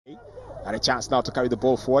Had a chance now to carry the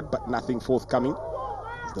ball forward, but nothing forthcoming.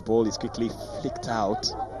 The ball is quickly flicked out.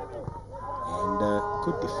 And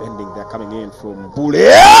good defending there coming in from Bule.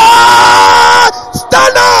 Yeah!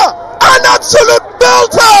 Stunner! An absolute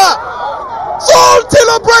belter!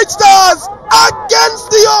 Saltillo Bright Stars against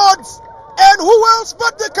the odds. And who else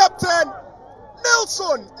but the captain?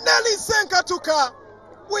 Nelly Senkatuka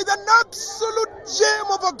with an absolute gem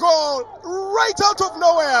of a goal right out of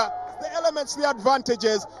nowhere. The elements, the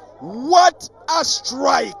advantages. What a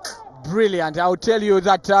strike! Brilliant. I'll tell you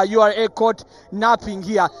that you are caught napping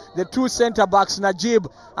here. The two centre backs, Najib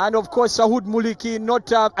and of course Sahud Muliki,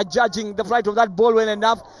 not judging the flight of that ball well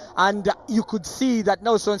enough. And you could see that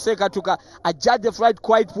Nelson Senkatuka judged the flight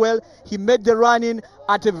quite well. He made the run in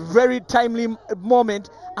at a very timely moment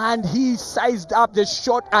and he sized up the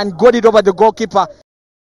shot and got it over the goalkeeper.